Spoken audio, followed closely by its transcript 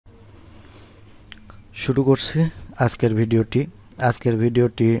শুরু করছি আজকের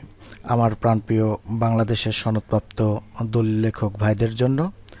ভিডিওটি আমার প্রাণপ্রিয় বাংলাদেশের সনদপ্রাপ্ত দলিল লেখক ভাইদের জন্য।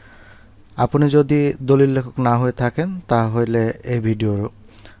 আপনি যদি দলিল লেখক না হয়ে থাকেন তাহলে এই ভিডিও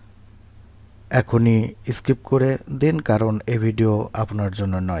এখনই স্কিপ করে দিন, কারণ এই ভিডিও আপনার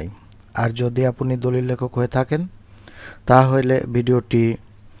জন্য নয়। আর যদি আপনি দলিল লেখক হয়ে থাকেন তাহলে ভিডিওটি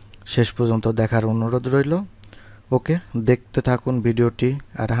শেষ পর্যন্ত দেখার অনুরোধ রইল। ওকে, দেখতে থাকুন ভিডিওটি।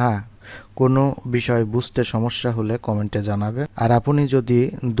 আর হ্যাঁ, কোনো বিষয় বুঝতে সমস্যা হলে কমেন্টে জানাবেন। আর আপনি যদি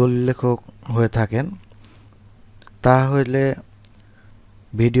দলিল লেখক হয়ে থাকেন তাহলে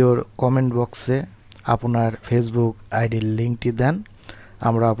ভিডিওর কমেন্ট বক্সে আপনার ফেসবুক আইডির লিঙ্কটি দেন,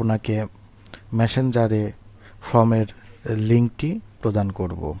 আমরা আপনাকে মেসেঞ্জারে ফর্মের লিঙ্কটি প্রদান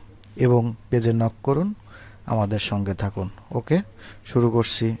করব এবং পেজে নক করুন, আমাদের সঙ্গে থাকুন। ওকে, শুরু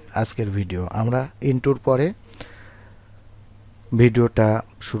করছি আজকের ভিডিও। আমরা ইন্ট্রোর পরে ভিডিওটা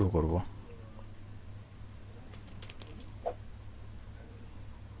শুরু করব।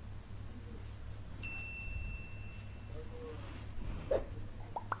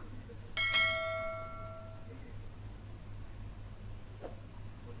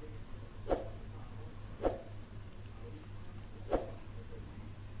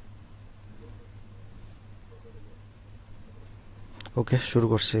 ওকে, শুরু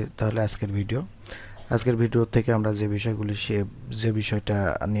করছি তাহলে আজকের ভিডিও থেকে আমরা যে বিষয়টা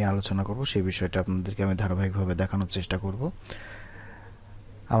নিয়ে আলোচনা করব সেই বিষয়টা আপনাদেরকে আমি ধারাবাহিকভাবে দেখানোর চেষ্টা করব।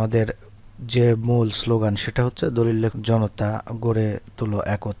 আমাদের যে মূল স্লোগান সেটা হচ্ছে দলিল লেখক জনতা গড়ে তুলো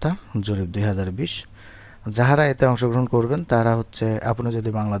একতা জরিপ 2020। যাহারা এতে অংশগ্রহণ করবেন তারা হচ্ছে, আপনি যদি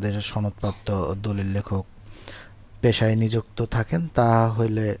বাংলাদেশের সনদপ্রাপ্ত দলিল লেখক পেশায় নিযুক্ত থাকেন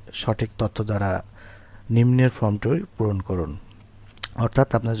তাহলে সঠিক তথ্য দ্বারা নিম্নের ফর্মটি পূরণ করুন। অর্থাৎ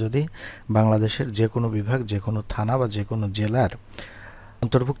আপনি যদি বাংলাদেশের যে কোনো বিভাগ, যে কোনো থানা বা যে কোনো জেলার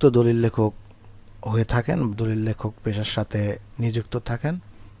অন্তর্ভুক্ত দলিল লেখক হয়ে থাকেন, দলিল লেখক পেশার সাথে নিযুক্ত থাকেন,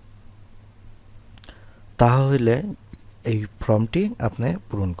 তাহলে এই ফর্মটি আপনি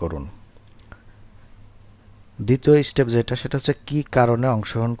পূরণ করুন। দ্বিতীয় স্টেপ সেটা হচ্ছে কি কারণে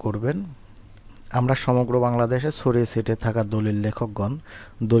অংশগ্রহণ করবেন। আমরা সমগ্র বাংলাদেশে ছড়িয়ে ছিটিয়ে থাকা দলিল লেখকগণ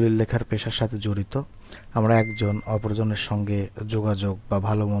দলিল লেখার পেশার সাথে জড়িত। আমরা একজন অপরজনের সঙ্গে যোগাযোগ বা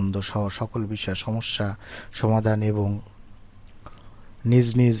ভালো মন্দ সহ সকল বিষয়ে সমস্যা সমাধান এবং নিজ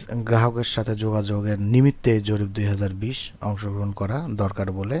নিজ গ্রাহকের সাথে যোগাযোগের নিমিত্তে জরিপ 2020 অংশগ্রহণ করা দরকার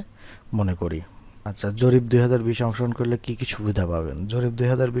বলে মনে করি। আচ্ছা, জরিপ 2020 অংশগ্রহণ করলে কি কি সুবিধা পাবেন? জরিপ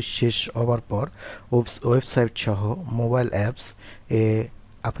 2020 শেষ হবার পর ওয়েবসাইট সহ মোবাইল অ্যাপস এ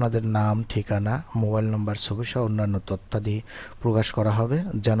আপনাদের নাম, ঠিকানা, মোবাইল নম্বর, ছবি সহ অন্যান্য তথ্যাদি প্রকাশ করা হবে,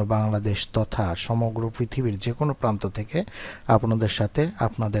 যেন বাংলাদেশ তথা সমগ্র পৃথিবীর যে কোনো প্রান্ত থেকে আপনাদের সাথে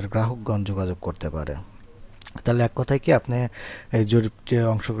আপনাদের গ্রাহকগণ যোগাযোগ করতে পারে। তাহলে এক কথায় কি, আপনি এই জরিপটি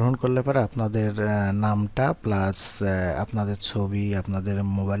অংশগ্রহণ করলে পারে আপনাদের নামটা প্লাস আপনাদের ছবি, আপনাদের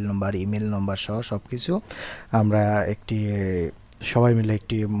মোবাইল নম্বর, ইমেল নম্বর সহ সব কিছু আমরা সবাই মিলে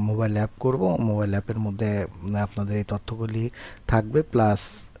একটি মোবাইল অ্যাপ করব। মোবাইল অ্যাপের মধ্যে আপনাদের এই তথ্যগুলি থাকবে, প্লাস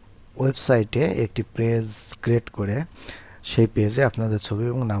ওয়েবসাইটে একটি পেজ ক্রিয়েট করে সেই পেজে আপনাদের ছবি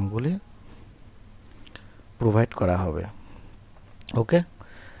এবং নামগুলি প্রোভাইড করা হবে। ওকে,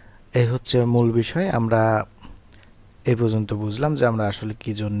 এই হচ্ছে মূল বিষয়। আমরা এই পর্যন্ত বুঝলাম যে আমরা আসলে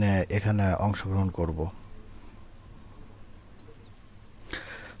কি জন্য এখানে অংশগ্রহণ করব।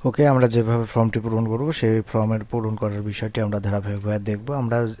 ওকে, আমরা যেভাবে ফর্মটি পূরণ করব সেই ফর্মের পূরণ করার বিষয়টি আমরা ধারাবাহিকভাবে দেখব।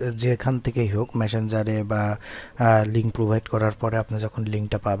 আমরা যেখান থেকেই হোক, মেসেঞ্জারে বা লিঙ্ক প্রোভাইড করার পরে আপনি যখন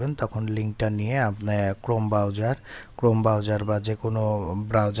লিঙ্কটা পাবেন তখন লিঙ্কটা নিয়ে আপনি ক্রোম ব্রাউজার বা যে কোনো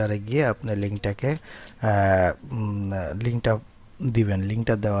ব্রাউজারে গিয়ে আপনি লিঙ্কটা দিবেন।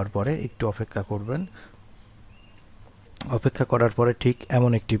 লিঙ্কটা দেওয়ার পরে একটু অপেক্ষা করবেন। অপেক্ষা করার পরে ঠিক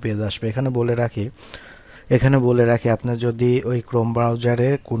এমন একটি পেজ আসবে। এখানে বলে রাখি আপনি যদি ওই ক্রোম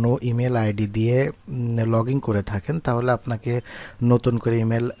ব্রাউজারের কোনো ইমেল আইডি দিয়ে লগ ইন করে থাকেন তাহলে আপনাকে নতুন করে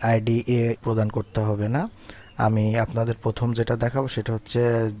ইমেল আইডি প্রদান করতে হবে না। আমি আপনাদের প্রথম যেটা দেখাবো সেটা হচ্ছে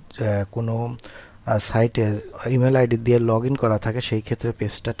কোনো সাইটে ইমেল আইডি দিয়ে লগ ইন করা থাকে, সেই ক্ষেত্রে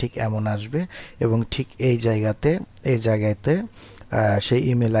পেজটা ঠিক এমন আসবে এবং ঠিক এই জায়গাতে সেই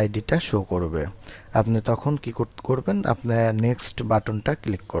ইমেল আইডিটা শো করবে। আপনি তখন কি করবেন, আপনি নেক্সট বাটনটা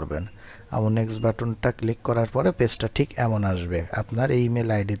ক্লিক করবেন। নেক্সট বাটনটা ক্লিক করার পরে পেজটা ঠিক এমন আসবে। আপনার এই ইমেল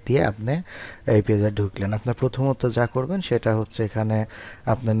আইডি দিয়ে আপনি এই পেজে ঢুকলেন। আপনার প্রথমত যা করবেন সেটা হচ্ছে এখানে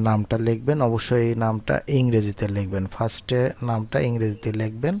আপনার নামটা লিখবেন। অবশ্যই এই নামটা ইংরেজিতে লিখবেন। ফার্স্টে নামটা ইংরেজিতে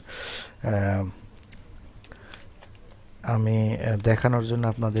লিখবেন। আমি দেখানোর জন্য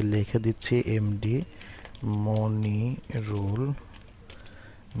আপনাদের লিখে দিচ্ছি এমডি মনিরুল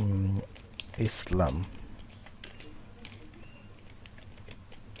ইসলাম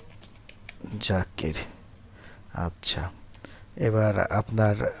জাকির। আচ্ছা, এবার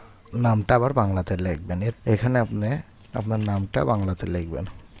আপনার নামটা আবার বাংলাতে লিখবেন। এখানে আপনি আপনার নামটা বাংলাতে লিখবেন।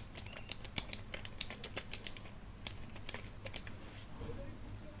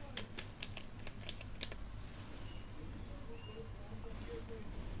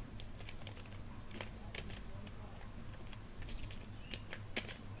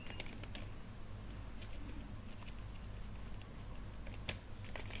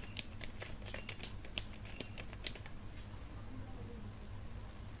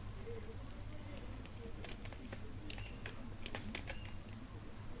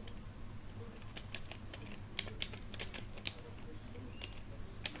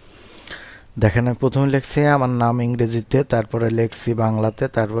 দেখেন আমি প্রথমে লিখছি আমার নাম ইংরেজিতে, তারপরে লিখছি বাংলাতে,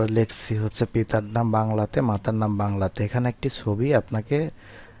 তারপরে লিখছি হচ্ছে পিতার নাম বাংলাতে, মাতার নাম বাংলাতে। এখানে একটি ছবি আপনাকে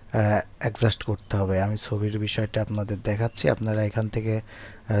অ্যাডজাস্ট করতে হবে। আমি ছবির বিষয়টা আপনাদের দেখাচ্ছি। আপনারা এখান থেকে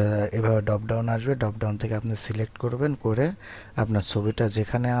এভাবে ড্রপ ডাউন আসবে, ড্রপ ডাউন থেকে আপনি সিলেক্ট করবেন, করে আপনার ছবিটা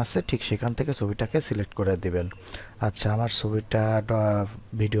যেখানে আছে ঠিক সেখান থেকে ছবিটাকে সিলেক্ট করে দিবেন। আচ্ছা, আমার ছবিটা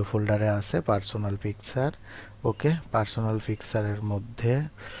ভিডিও ফোল্ডারে আছে, পার্সোনাল পিকচার। ওকে, পার্সোনাল পিকচারের মধ্যে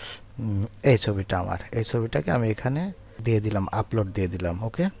এই ছবিটা আমার, এই ছবিটাকে আমি এখানে দিয়ে দিলাম, আপলোড দিয়ে দিলাম।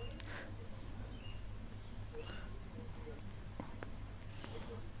 ওকে,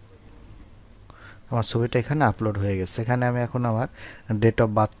 আমার ছবিটা এখানে আপলোড হয়ে গেছে। এখানে আমি এখন আমার ডেট অফ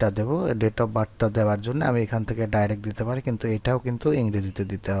বার্থটা দেবো। ডেট অফ বার্থটা দেওয়ার জন্য আমি এখান থেকে ডাইরেক্ট দিতে পারি, কিন্তু এটাও কিন্তু ইংরেজিতে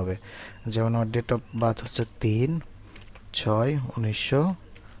দিতে হবে। যেমন আমার ডেট অফ বার্থ হচ্ছে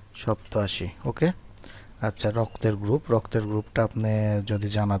 3/6/1987। ওকে, আচ্ছা, রক্তের গ্রুপটা আপনি যদি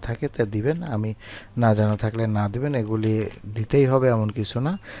জানা থাকে তা দিবেন, আমি না জানা থাকলে না দিবেন। এগুলি দিতেই হবে এমন কিছু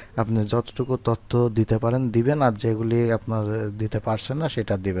না, আপনি যতটুকু তথ্য দিতে পারেন দিবেন, আর যেগুলি আপনার দিতে পারছেন না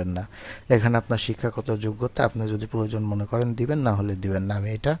সেটা দিবেন না। এখানে আপনার শিক্ষাগত যোগ্যতা আপনি যদি প্রয়োজন মনে করেন দিবেন, না হলে দিবেন না। আমি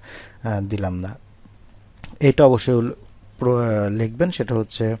এটা দিলাম না। এটা অবশ্যই লিখবেন, সেটা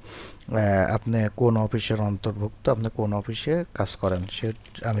হচ্ছে আপনি কোন অফিসের অন্তর্ভুক্ত, আপনি কোন অফিসে কাজ করেন সে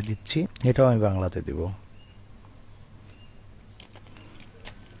আমি দিচ্ছি, এটাও আমি বাংলাতে দিব।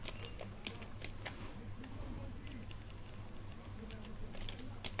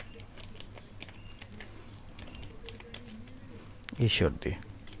 ঈশ্বরদী।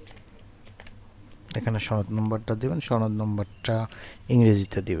 এখানে সনদ নম্বরটা দিবেন, সনদ নম্বরটা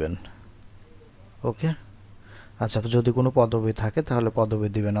ইংরেজিতে দিবেন। ওকে, আচ্ছা, যদি কোনো পদবি থাকে তাহলে পদবি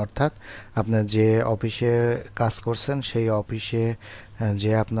দিবেন, অর্থাৎ আপনি যে অফিসে কাজ করছেন সেই অফিসে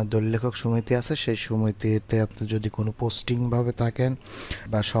যে আপনার দলিল লেখক সমিতি আছে সেই সমিতিতে আপনি যদি কোনো পোস্টিংভাবে থাকেন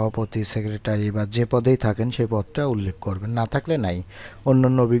বা সভাপতি, সেক্রেটারি বা যে পদেই থাকেন সেই পদটা উল্লেখ করবেন, না থাকলে নাই।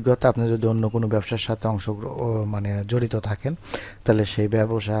 অন্যান্য অভিজ্ঞতা, আপনি যদি অন্য কোনো ব্যবসার সাথে মানে জড়িত থাকেন তাহলে সেই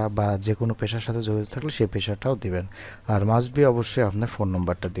ব্যবসা বা যে কোনো পেশার সাথে জড়িত থাকলে সেই পেশাটাও দিবেন। আর মাস্ট বি অবশ্যই আপনার ফোন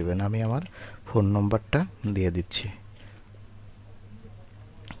নম্বরটা দিবেন। আমি আমার ফোন নম্বরটা দিয়ে দিচ্ছি।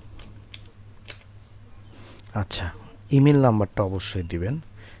 আচ্ছা, ইমেল নাম্বারটা অবশ্যই দিবেন।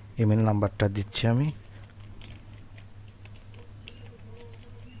 ইমেল নাম্বারটা দিচ্ছি আমি।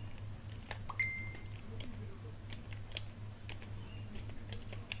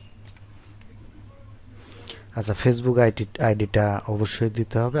 আচ্ছা, ফেসবুক আইডিটা অবশ্যই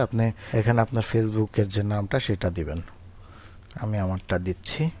দিতে হবে। আপনি এখানে আপনার ফেসবুকের যে নামটা সেটা দিবেন। আমি আমারটা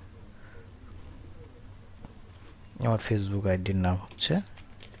দিচ্ছি। আমার ফেসবুক আইডির নাম হচ্ছে,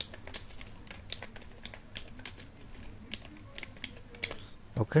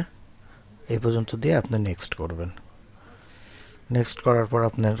 ওকে, এই পর্যন্ত দিয়ে আপনি নেক্সট করবেন। নেক্সট করার পর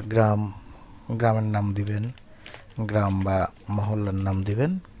আপনার গ্রামের নাম দিবেন, গ্রাম বা মহল্লার নাম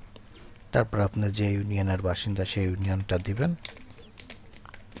দিবেন। তারপর আপনি যে ইউনিয়নের বাসিন্দা সেই ইউনিয়নটা দিবেন।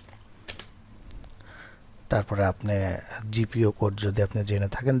 তারপরে আপনি জিপিও কোড যদি আপনি জেনে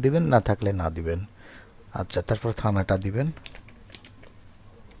থাকেন দিবেন, না থাকলে না দিবেন। আচ্ছা, তারপর থানাটা দিবেন।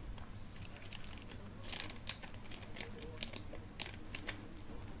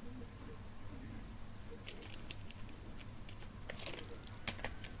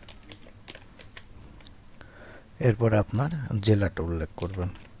 এরপরে আপনার জেলাটা উল্লেখ করবেন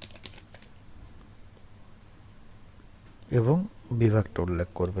এবং বিভাগটা উল্লেখ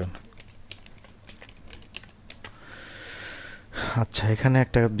করবেন। আচ্ছা, এখানে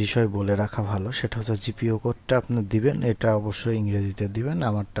একটা বিষয় বলে রাখা ভালো, সেটা হচ্ছে জিপিও কোডটা আপনি দিবেন, এটা অবশ্যই ইংরেজিতে দিবেন।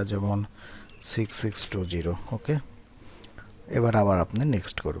 আমারটা যেমন 6620। ওকে, এবার আবার আপনি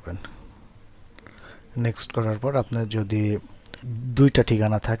নেক্সট করবেন। নেক্সট করার পর আপনার যদি দুইটা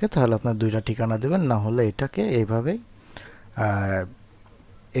ঠিকানা থাকে তাহলে আপনার দুইটা ঠিকানা দেবেন, না হলে এটাকে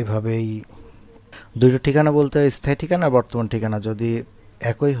এভাবেই দুইটা ঠিকানা বলতে স্থায়ী ঠিকানা আর বর্তমান ঠিকানা যদি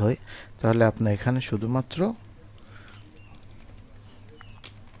একই হয় তাহলে আপনি এখানে শুধুমাত্র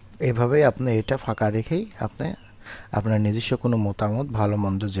এইভাবেই আপনি এটা ফাঁকা রেখেই আপনি আপনার নিজস্ব কোনো মতামত ভালো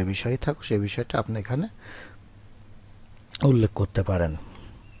মন্দ যে বিষয়ে থাকুক সেই বিষয়টা আপনি এখানে উল্লেখ করতে পারেন।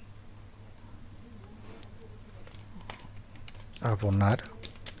 আপনার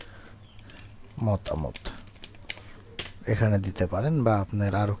মতামত এখানে দিতে পারেন বা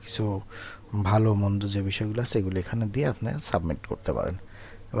আপনার আরও কিছু ভালো মন্দ যে বিষয়গুলো আছে এগুলো এখানে দিয়ে আপনি সাবমিট করতে পারেন।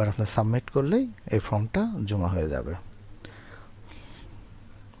 এবার আপনি সাবমিট করলেই এই ফর্মটা জমা হয়ে যাবে।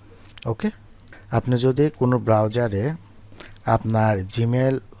 ওকে, আপনি যদি কোনো ব্রাউজারে আপনার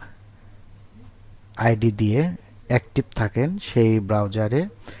জিমেল আইডি দিয়ে অ্যাক্টিভ থাকেন, সেই ব্রাউজারে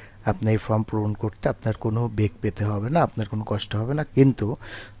আপনি এই ফর্ম পূরণ করতে আপনার কোনো বেগ পেতে হবে না, আপনার কোনো কষ্ট হবে না। কিন্তু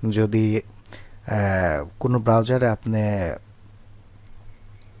যদি কোনো ব্রাউজারে আপনি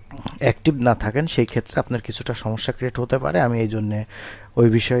অ্যাক্টিভ না থাকেন সেই ক্ষেত্রে আপনার কিছুটা সমস্যা ক্রিয়েট হতে পারে। আমি এই জন্যে ওই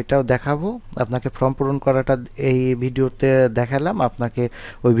বিষয়টাও দেখাবো। আপনাকে ফর্ম পূরণ করাটা এই ভিডিওতে দেখালাম, আপনাকে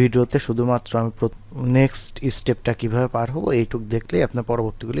ওই ভিডিওতে শুধুমাত্র আমি নেক্সট স্টেপটা কিভাবে পার হবো এইটুক দেখলেই আপনার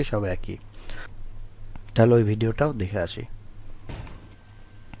পরবর্তীগুলি সব একই। তাহলে ওই ভিডিওটাও দেখে আসি।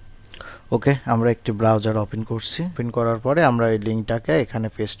 ওকে, আমরা একটি ব্রাউজার ওপেন করছি। ওপেন করার পরে আমরা এই লিঙ্কটাকে এখানে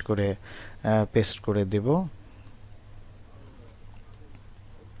পেস্ট করে দেব।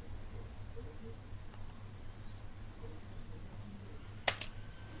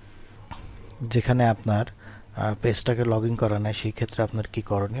 যেখানে আপনার পেজটাকে লগ ইন করা নাই সেই ক্ষেত্রে আপনার কি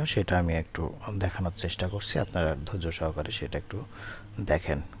করণীয় সেটা আমি একটু দেখানোর চেষ্টা করছি, আপনারা ধৈর্য সহকারে সেটা একটু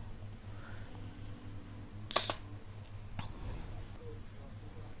দেখেন।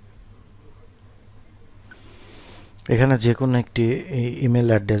 এখানে যে কোনো একটি ইমেল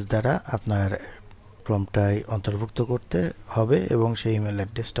অ্যাড্রেস দ্বারা আপনার ফর্মটাই অন্তর্ভুক্ত করতে হবে এবং সেই ইমেল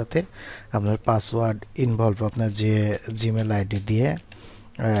অ্যাড্রেসটাতে আপনার পাসওয়ার্ড ইনভলভ, আপনার যে জিমেল আইডি দিয়ে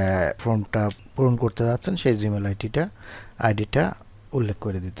ফর্মটা পূরণ করতে যাচ্ছেন সেই জিমেল আইডিটা উল্লেখ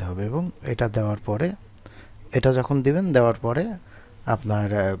করে দিতে হবে। এবং এটা দেওয়ার পরে, এটা যখন দিবেন দেওয়ার পরে আপনার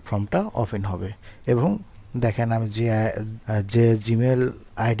ফর্মটা ওপেন হবে। এবং দেখেন আমি যে জিমেল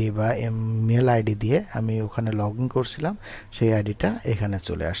আইডি বা মেল আইডি দিয়ে আমি ওখানে লগ ইন করছিলাম সেই আইডিটা এখানে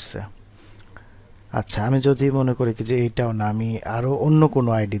চলে আসছে। আচ্ছা, আমি যদি মনে করি কি যে এইটাও না, আমি আরও অন্য কোনো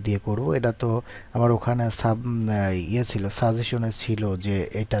আইডি দিয়ে করব, এটা তো আমার ওখানে ছিল, সাজেশনে ছিল যে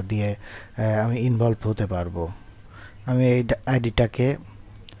এটা দিয়ে আমি ইনভলভ হতে পারবো। আমি এই আইডিটাকে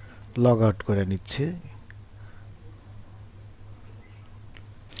লগ আউট করে নিচ্ছি।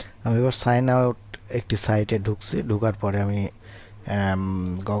 আমি এবার সাইন আউট একটি সাইটে ঢুকছি। ঢোকার পরে আমি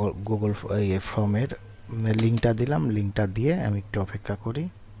গুগল ফর্মের লিঙ্কটা দিলাম। লিঙ্কটা দিয়ে আমি একটু অপেক্ষা করি।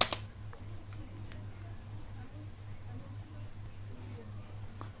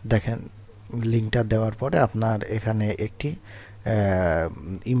 দেখেন লিঙ্কটা দেওয়ার পরে আপনার এখানে একটি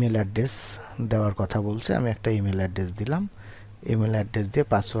ইমেল অ্যাড্রেস দেওয়ার কথা বলছে। আমি একটা ইমেল অ্যাড্রেস দিলাম। ইমেল অ্যাড্রেস দিয়ে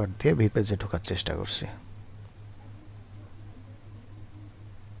পাসওয়ার্ড দিয়ে পেজে ঢোকার চেষ্টা করছি।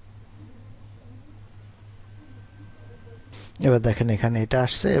 এবার দেখেন এখানে এটা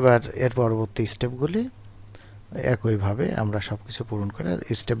আসছে। এবার এর পরবর্তী স্টেপগুলি একইভাবে আমরা সব কিছু পূরণ করে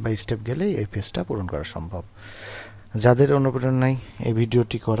স্টেপ বাই স্টেপ গেলেই এই পেজটা পূরণ করা সম্ভব। যাদের অনুপ্রেরণায় এই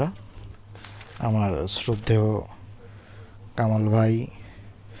ভিডিওটি করা, আমার শ্রদ্ধেয় কামাল ভাই,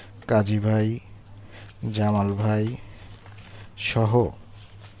 কাজী ভাই, জামাল ভাই সহ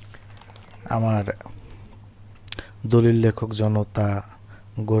আমার দলিল লেখক জনতা,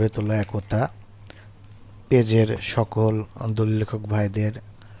 গড়ে তোলা একতা পেজের সকল দলিল লেখক ভাইদের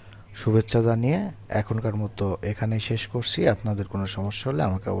শুভেচ্ছা জানিয়ে এখনকার মতো এখানেই শেষ করছি। আপনাদের কোনো সমস্যা হলে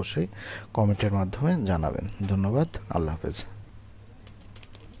আমাকে অবশ্যই কমেন্টের মাধ্যমে জানাবেন। ধন্যবাদ। আল্লাহ হাফেজ।